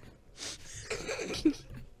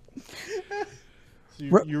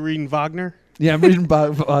 So you're reading Wagner? Yeah, I'm reading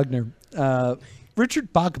Wagner.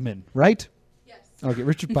 Richard Bachman, right? Yes. Okay,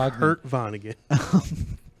 Richard Bachman. Kurt Vonnegut.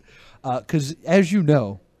 Because, as you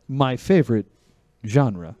know, my favorite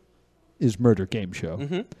genre is murder game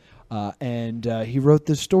show. And he wrote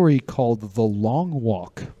this story called The Long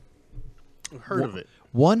Walk. I've heard of it.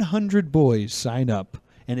 100 boys sign up,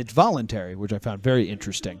 and it's voluntary, which I found very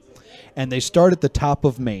interesting. And they start at the top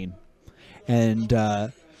of Maine, and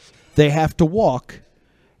they have to walk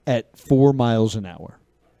at 4 miles an hour.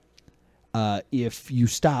 If you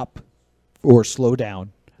stop or slow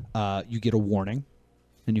down, you get a warning,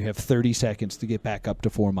 and you have 30 seconds to get back up to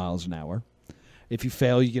 4 miles an hour. If you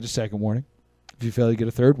fail, you get a second warning. If you fail, you get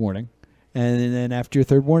a third warning. And then after your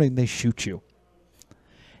third warning, they shoot you.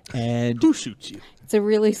 And Who shoots you? it's a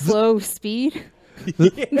really slow speed.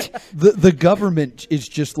 the government is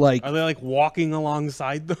just like, Are they like walking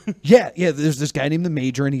alongside them? yeah, there's this guy named the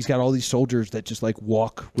Major, and he's got all these soldiers that just like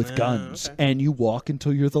walk with guns. okay. And you walk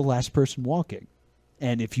until you're the last person walking.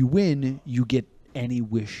 And if you win, you get any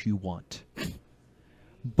wish you want.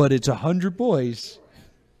 But it's 100 boys.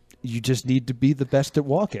 You just need to be the best at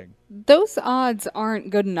walking. Those odds aren't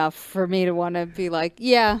good enough for me to want to be like,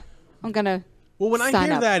 yeah, I'm gonna. Well, when I sign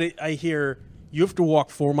hear up. that, I hear you have to walk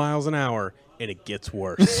 4 miles an hour, and it gets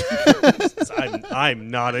worse. I'm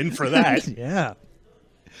not in for that. Yeah.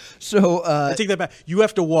 So, I take that back. You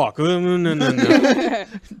have to walk. No.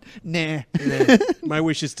 nah. My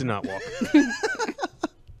wish is to not walk.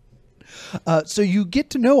 So you get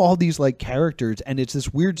to know all these like characters, and it's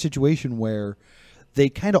this weird situation where they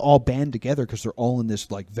kind of all band together because they're all in this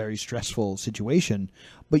like very stressful situation.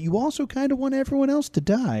 But you also kind of want everyone else to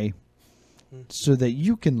die so that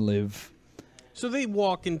you can live. So they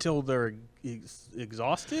walk until they're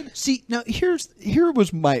exhausted? See, now here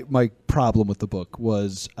was my problem with the book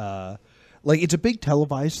was like it's a big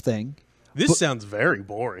televised thing. This sounds very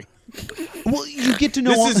boring. Well, you get to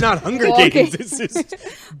know all This is not Hunger Walking. Games. This is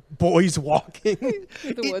boys walking.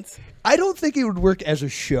 In the woods. I don't think it would work as a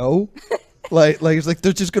show. like it's like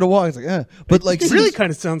they're just gonna walk. It's like, but like It really kind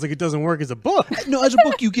of sounds like it doesn't work as a book. No, as a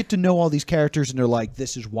book, you get to know all these characters, and they're like,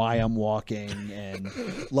 "This is why I'm walking," and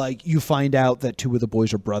like you find out that 2 of the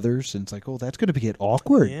boys are brothers, and it's like, "Oh, that's going to get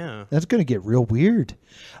awkward. Yeah. that's going to get real weird."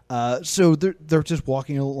 So they're just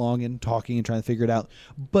walking along and talking and trying to figure it out.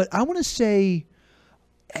 But I want to say,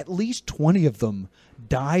 at least 20 of them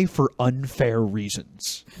die for unfair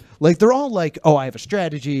reasons. Like they're all like, "Oh, I have a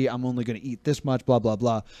strategy. I'm only going to eat this much." Blah blah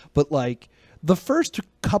blah. But like the first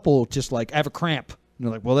couple, just like, "I have a cramp." And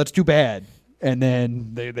they're like, "Well, that's too bad." And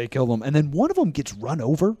then they kill them. And then one of them gets run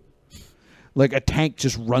over. Like a tank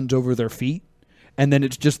just runs over their feet. And then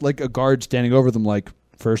it's just like a guard standing over them like,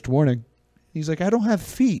 "First warning." He's like, "I don't have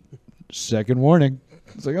feet." Second warning.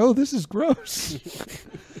 It's like, "Oh, this is gross."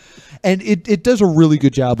 And it does a really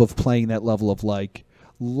good job of playing that level of like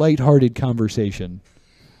lighthearted conversation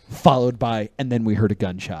followed by, and then we heard a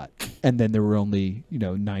gunshot. And then there were only,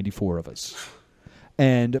 94 of us.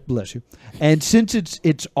 And bless you. And since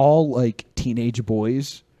it's all like teenage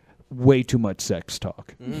boys, way too much sex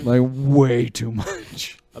talk. Like way too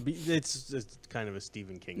much. It's kind of a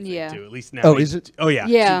Stephen King thing, Yeah. too. At least now. Oh, is it? Oh, yeah.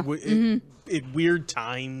 Yeah. At weird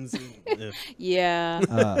times.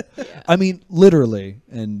 Yeah. I mean, literally,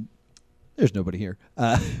 and there's nobody here.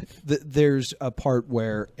 There's a part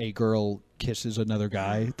where a girl kisses another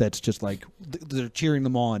guy that's just like, they're cheering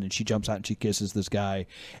them on, and she jumps out and she kisses this guy,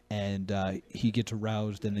 and he gets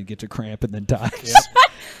aroused and then gets a cramp and then dies.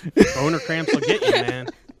 Boner cramps will get you, man.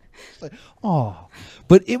 Oh,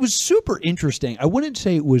 but it was super interesting. I wouldn't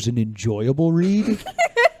say it was an enjoyable read,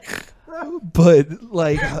 but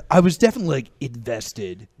like I was definitely like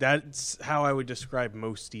invested. That's how I would describe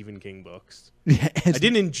most Stephen King books. As- I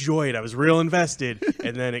didn't enjoy it. I was real invested,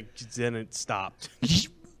 and then it stopped.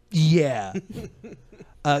 Yeah,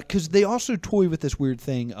 because they also toy with this weird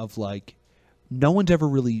thing of like no one's ever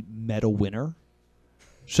really met a winner,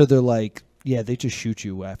 so they're like, yeah, they just shoot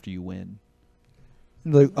you after you win.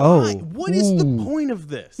 Like, Why? oh, What is the ooh. point of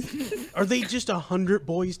this? Are they just 100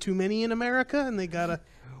 boys too many in America, and they gotta?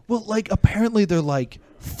 Well, like apparently they're like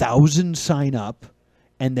 1,000 sign up,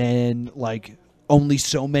 and then like only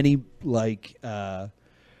so many like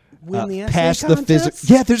Win the essay pass the physical. contest?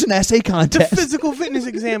 Yeah, there's an essay The contest, physical fitness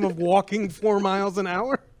exam of walking 4 miles an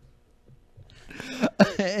hour.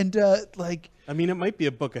 and like I mean, it might be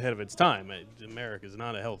a book ahead of its time. America's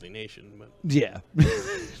not a healthy nation, but yeah.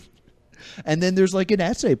 And then there's like an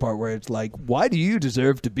essay part where it's like, why do you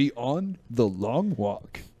deserve to be on the long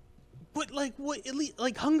walk? like what? At least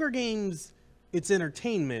like Hunger Games, it's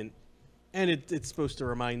entertainment, and it's supposed to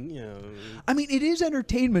remind I mean, it is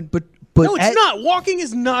entertainment, but No, it's not. Walking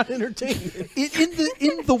is not entertainment.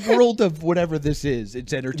 in the world of whatever this is,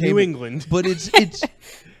 it's entertainment. New England. But it's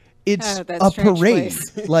Oh, that's a strange parade.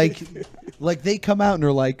 place. like they come out and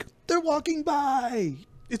they're like, they're walking by.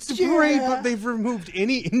 It's the parade, Yeah. but they've removed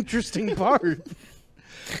any interesting part.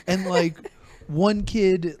 And like one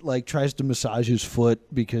kid like tries to massage his foot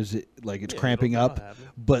because it's cramping that'll up, happen.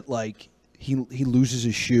 but like he loses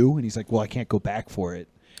his shoe and he's like, well, I can't go back for it.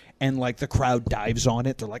 And like the crowd dives on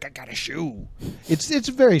it. They're like, I got a shoe. It's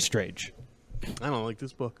very strange. I don't like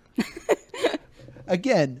this book.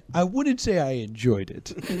 Again, I wouldn't say I enjoyed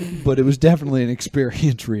it, but it was definitely an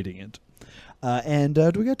experience reading it. And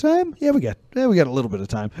do we got time? Yeah, we got a little bit of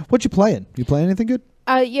time. What you playing? You playing anything good?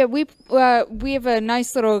 Yeah, we have a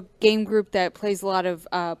nice little game group that plays a lot of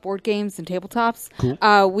board games and tabletops.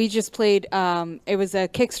 Cool. We just played. It was a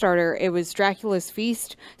Kickstarter. It was Dracula's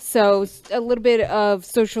Feast. So a little bit of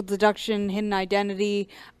social deduction, hidden identity.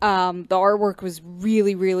 The artwork was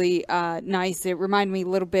really, really nice. It reminded me a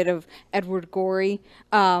little bit of Edward Gorey.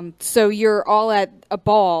 So you're all at a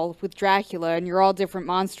ball with Dracula, and you're all different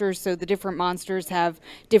monsters. So the different monsters have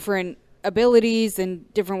different abilities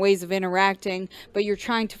and different ways of interacting, but you're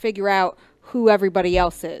trying to figure out who everybody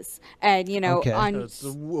else is. And Okay. So on it's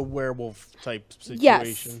a werewolf type yes,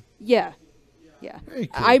 situation. yeah. Very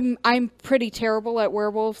cool. I'm pretty terrible at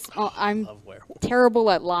werewolves. I'm Love werewolf.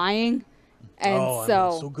 terrible at lying, and I'm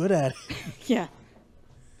so good at it. yeah.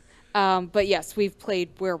 But yes, we've played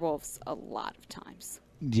werewolves a lot of times.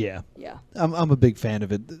 Yeah. Yeah. I'm a big fan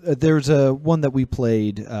of it. There's a one that we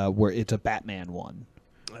played where it's a Batman one,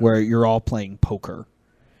 where you're all playing poker,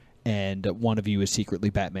 and one of you is secretly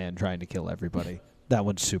Batman trying to kill everybody. That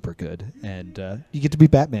one's super good, and you get to be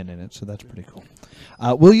Batman in it, so that's pretty cool.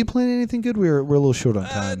 Will you play anything good? We're a little short on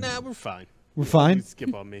time. Nah, we're fine. We're fine? You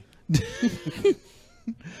skip on me.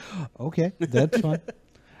 Okay, that's fine.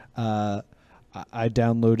 I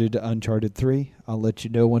downloaded Uncharted 3. I'll let you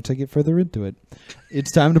know once I get further into it. It's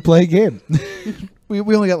time to play a game. We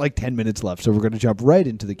only got like 10 minutes left, so we're going to jump right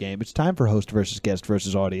into the game. It's time for host versus guest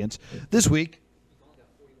versus audience. This week,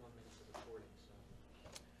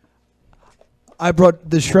 I brought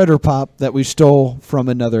the Shredder Pop that we stole from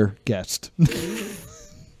another guest.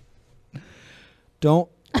 Don't.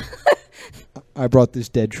 I brought this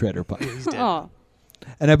dead Shredder Pop. Oh,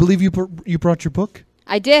 And I believe you brought your book?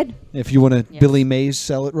 I did. If you want to Yes. Billy Mays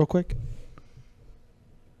sell it real quick.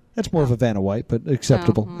 That's more of a Vanna White, but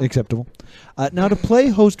acceptable. Oh. Acceptable. Now, to play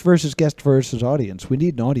host versus guest versus audience, we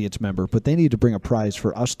need an audience member, but they need to bring a prize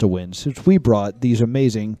for us to win, since we brought these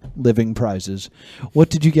amazing living prizes. What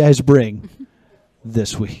did you guys bring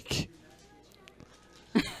this week?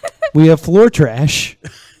 We have floor trash.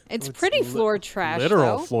 It's pretty floor trash.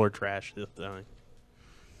 Literal though. floor trash this time.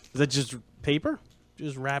 Is that just paper?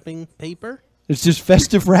 Just wrapping paper? It's just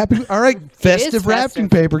festive wrapping. All right, festive wrapping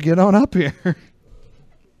festive. paper. Get on up here.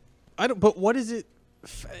 I don't. But what is it?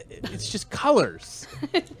 It's just colors.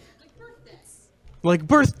 Like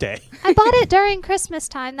birthday. I bought it during Christmas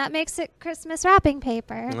time. That makes it Christmas wrapping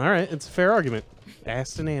paper. All right, it's a fair argument.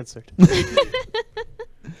 Asked and answered.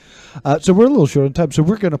 So we're a little short on time, so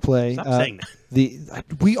we're going to play. Stop saying that.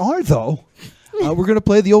 We are, though. We're going to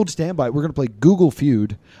play the old standby. We're going to play Google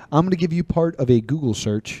Feud. I'm going to give you part of a Google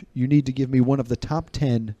search. You need to give me one of the top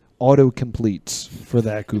 10 auto-completes for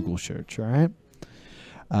that Google search, all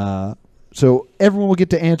right? So everyone will get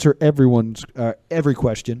to answer every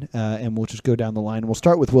question, and we'll just go down the line. We'll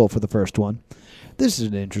start with Will for the first one. This is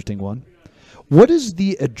an interesting one. What is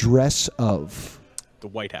the address of The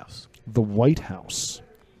White House. the White House?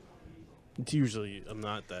 It's usually, I'm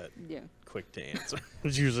not that Yeah, quick to answer.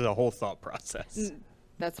 It's usually the whole thought process.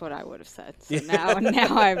 that's what I would have said. So now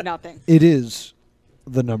I have nothing. It is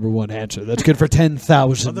the number one answer. That's good for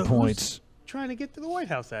 10,000 Although, points. who's trying to get to the White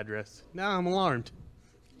House address. Now I'm alarmed.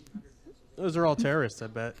 Those are all terrorists, I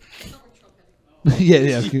bet.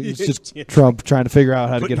 yeah. It's just Yeah. Trump trying to figure out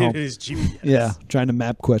how to Putting get it home. in his GPS. Yeah, trying to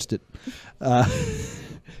map quest it.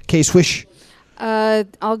 K-Swish.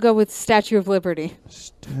 I'll go with Statue of Liberty.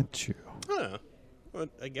 Statue. Huh. Well,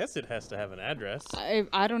 I guess it has to have an address.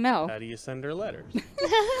 I don't know. How do you send her letters?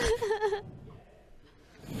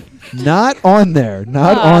 Not on there.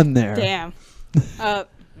 Not on there. Damn.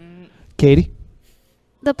 Katie?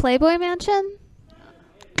 The Playboy Mansion?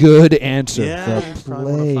 Good answer. Yeah, The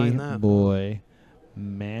probably wanna find that. Playboy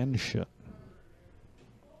Mansion.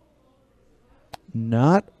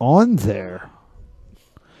 Not on there.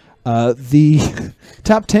 The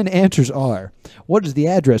top 10 answers are: what is the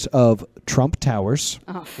address of Trump Towers,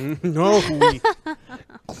 No.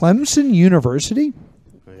 Clemson University?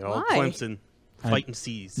 Why? Clemson. Fighting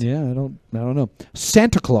seas. Yeah, I don't know.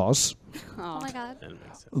 Santa Claus, Oh my god. That makes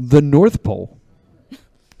sense. the North Pole,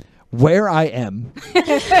 Where I Am,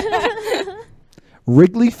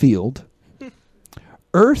 Wrigley Field,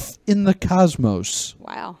 Earth in the Cosmos.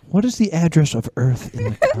 Wow. What is the address of Earth in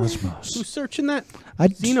the Cosmos? Who's searching that? I-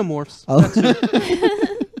 Xenomorphs.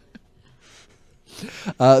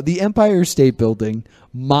 The Empire State Building,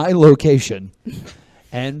 my location,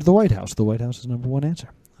 and the White House. The White House is number one answer.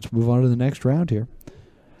 Let's move on to the next round here.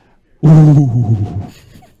 Ooh.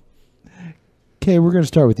 Okay, we're going to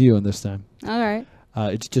start with you on this time. All right.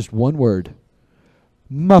 It's just one word.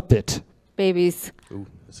 Muppet. Babies. Ooh,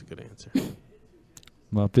 that's a good answer.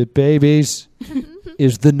 Muppet Babies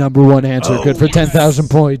is the number one answer. Good for 10,000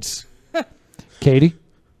 points. Katie?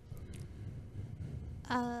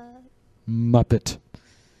 Muppet.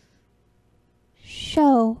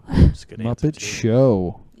 Show. That's a good answer. Muppet too.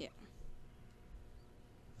 Show. Yeah.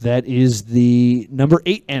 That is the number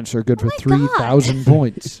 8 answer. Good for my 3,000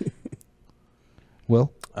 points.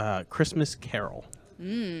 Will? Christmas Carol.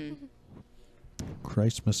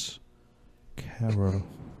 Christmas Carol.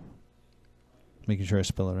 Making sure I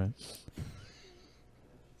spell it right.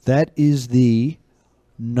 That is the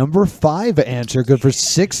number 5 answer. Good for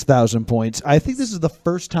 6,000 points. I think this is the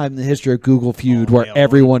first time in the history of Google Feud where yeah.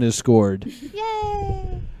 everyone has scored.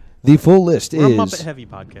 Yay. The full list We're a is Muppet heavy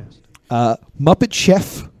podcast. Muppet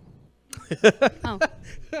Chef. Oh.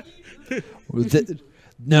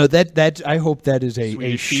 No, that I hope that is a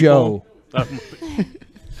Swedish show. people.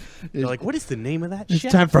 They're like, what is the name of that It's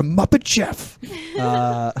chef? time for Muppet Chef.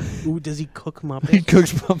 Ooh, does he cook Muppets? He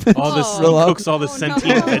cooks Muppets. all this, Oh. he cooks all the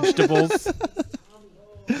sentient vegetables.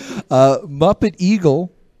 Muppet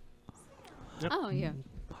Eagle. Oh, yeah.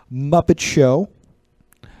 Muppet Show.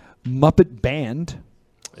 Muppet Band.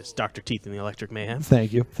 It's Dr. Teeth and the Electric Mayhem.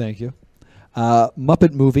 Thank you.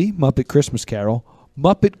 Muppet Movie. Muppet Christmas Carol.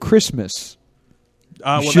 Muppet Christmas.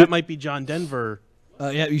 Well, should- that might be John Denver.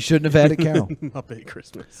 Yeah, you shouldn't have had it, Carol. Muppet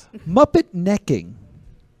Christmas. Muppet Necking.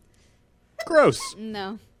 Gross.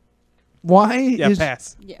 No. Why Yeah, is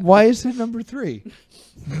pass. Yeah. Why is it number 3?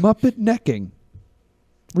 Muppet Necking.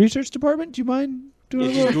 Research department, do you mind doing Yeah,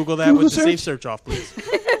 a just little Google that Google with the safe search? search off, please.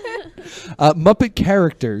 Muppet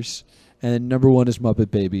Characters, and number 1 is Muppet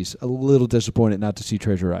Babies. A little disappointed not to see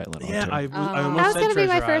Treasure Island. on Yeah, there. I That almost was said going to be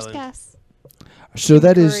my Treasure first Island. guess. So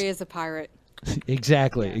that is Curry is a pirate.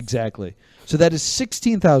 exactly. So that is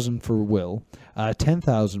 16,000 for Will,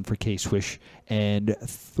 10,000 for K-Swish, and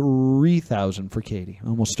 3,000 for Katie.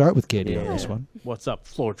 And we'll start with Katie on this one. What's up,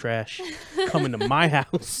 floor trash? Coming to my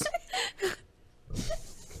house.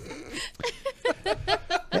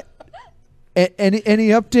 Any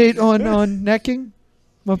update on necking?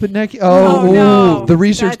 Muppet necking? Oh, no. the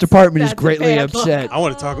research That's- department is that's a greatly bad look. upset. I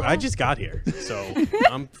want to talk. I just got here, so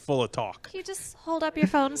I'm full of talk. Can you just hold up your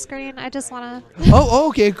phone screen? I just want to. Oh,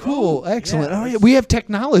 okay, cool, excellent. yeah, Oh, yeah, we have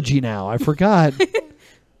technology now. I forgot.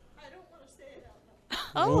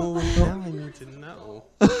 Oh, now I need to know.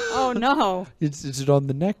 Oh, no. Is it on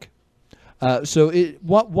the neck?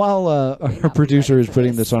 While our producer is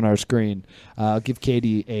putting this on our screen, I'll give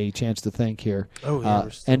Katie a chance to thank here. Oh, yeah, we're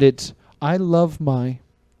still- And it's I love my.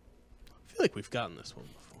 I feel like we've gotten this one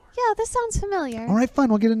before. Yeah, this sounds familiar. All right, fine.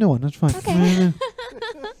 We'll get a new one. That's fine. Okay.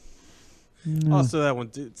 Also, that one,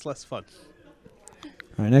 it's less fun. All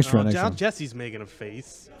right, next round. Now Next round. Jesse's making a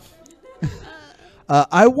face.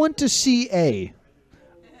 I want to see A.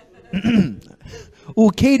 Well,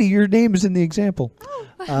 Katie, your name is in the example.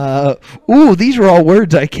 These are all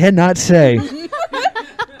words I cannot say.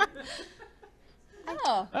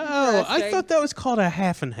 Oh, I thought that was called a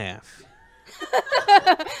half and half.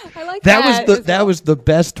 I like That was the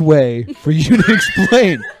best way for you to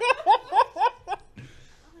explain.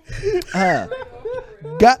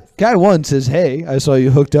 Guy 1 says, "Hey, I saw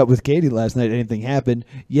you hooked up with Katie last night. Anything happened?"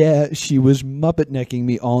 Yeah, she was Muppet necking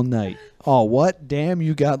me all night. Oh, what? Damn,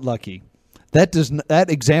 you got lucky. That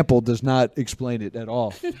example does not explain it at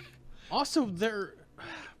all. Also,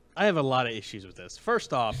 I have a lot of issues with this.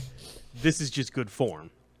 First off, this is just good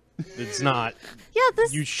form. It's not. Yeah,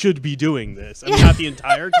 this. You should be doing this. I mean, not the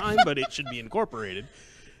entire time, but it should be incorporated.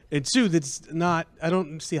 And two, that's not. I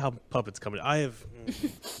don't see how puppets come in. I have.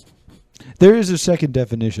 There is a second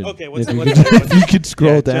definition. Okay, what's if you what's- could- what's- if you could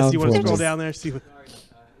scroll yeah, down Jesse, you want for to scroll me. down there? See what.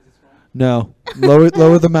 No,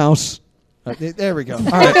 lower the mouse. There we go. All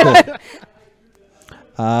right,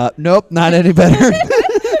 cool. Nope, not any better.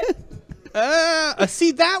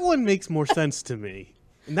 See, that one makes more sense to me.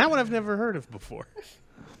 And that one I've never heard of before.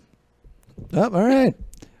 Oh, all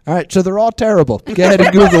right. So they're all terrible. Go ahead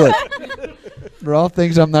and Google it. They're all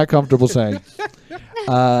things I'm not comfortable saying.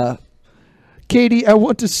 Katie, I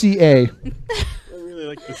want to see a. I really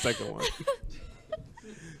like the second one.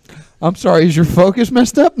 I'm sorry, is your focus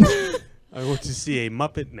messed up? I want to see a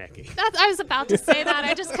Muppet necking. I was about to say that.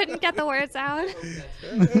 I just couldn't get the words out.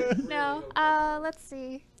 No. Let's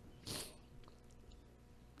see.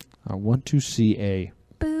 I want to see a.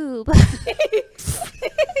 Boob.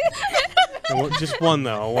 I want just one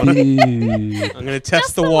though. I'm going to test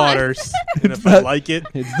Just the the one. waters, and if I like it,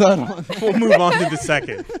 It's that one. we'll move on to the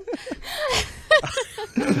second.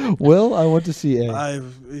 Will, I want to see a.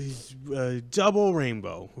 I've double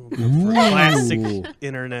rainbow for classic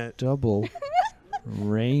internet. Double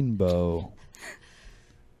rainbow.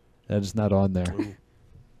 That is not on there.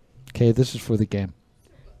 Okay, this is for the game.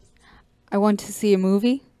 I want to see a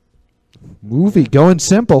movie. Movie, going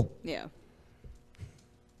simple. Yeah.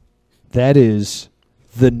 That is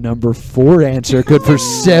the number 4 answer. Good for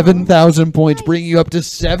 7,000 points, bringing you up to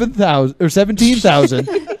 7,000 or 17,000.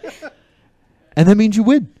 And that means you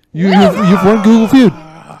win. You've won Google Feud.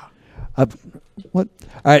 What?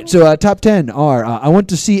 All right. So top 10 are: I want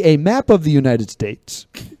to see a map of the United States.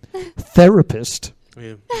 Therapist.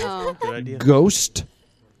 Yeah, Oh. good idea. Ghost.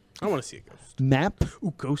 I want to see a ghost. Map.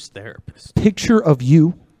 Ooh, ghost therapist. Picture of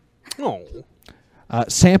you. Oh,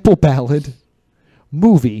 Sample ballad.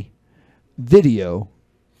 Movie. Video.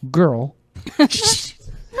 Girl.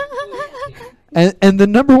 And the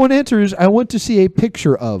number 1 answer is I want to see a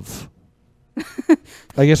picture of.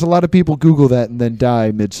 I guess a lot of people Google that and then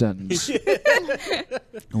die mid-sentence. I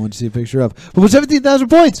want to see a picture of. But with 17,000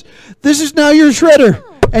 points, this is now your shredder.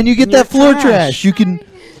 And you get Your that floor trash. trash. You can...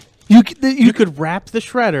 you could wrap the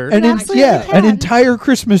shredder. an entire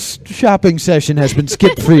Christmas shopping session has been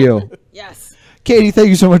skipped for you. Yes. Katie, thank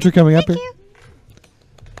you so much for coming up here.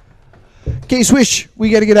 K-Swish, we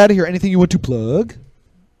got to get out of here. Anything you want to plug?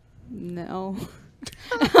 No.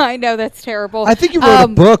 I know that's terrible. I think you wrote a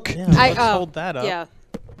book. Yeah, I let's hold that up.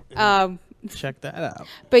 Yeah. Check that out.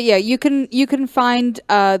 But yeah, you can find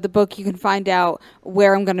the book. You can find out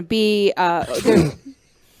where I'm going to be.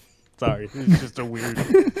 Sorry, it's just a weird.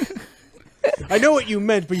 I know what you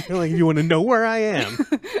meant, but you're like, you want to know where I am.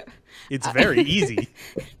 It's very easy.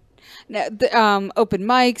 No, the, open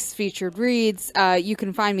mics, featured reads. You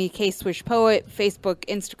can find me K-Swish Poet, Facebook,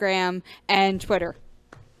 Instagram, and Twitter.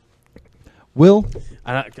 Will,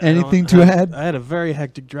 I anything don't- to add? I had a very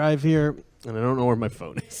hectic drive here, and I don't know where my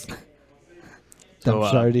phone is. I'm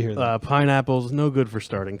sorry to hear that. Pineapple's no good for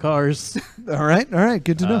starting cars. All right.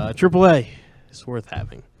 Good to know. AAA is worth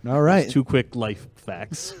having. All right. 2 quick life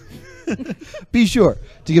facts. Be sure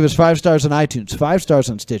to give us 5 stars on iTunes, 5 stars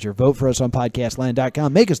on Stitcher, vote for us on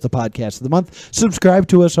podcastland.com, make us the podcast of the month, subscribe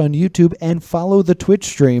to us on YouTube, and follow the Twitch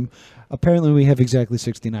stream. Apparently, we have exactly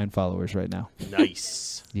 69 followers right now.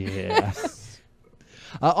 Nice. Yeah.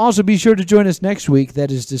 Also, be sure to join us next week.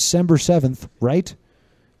 That is December 7th, right?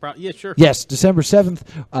 Yeah, sure. Yes, December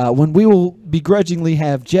 7th, when we will begrudgingly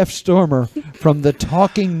have Jeff Stormer from the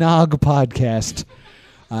Talking Nog podcast.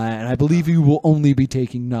 And I believe you will only be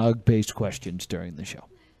taking Nog-based questions during the show.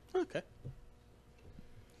 Okay.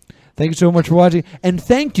 Thank you so much for watching. And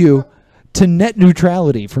thank you to Net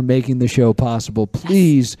Neutrality for making the show possible.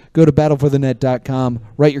 Please go to battleforthenet.com,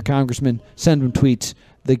 write your congressman, send them tweets.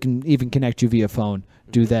 They can even connect you via phone.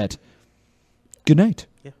 Do that. Good night.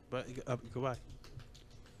 Yeah, but goodbye.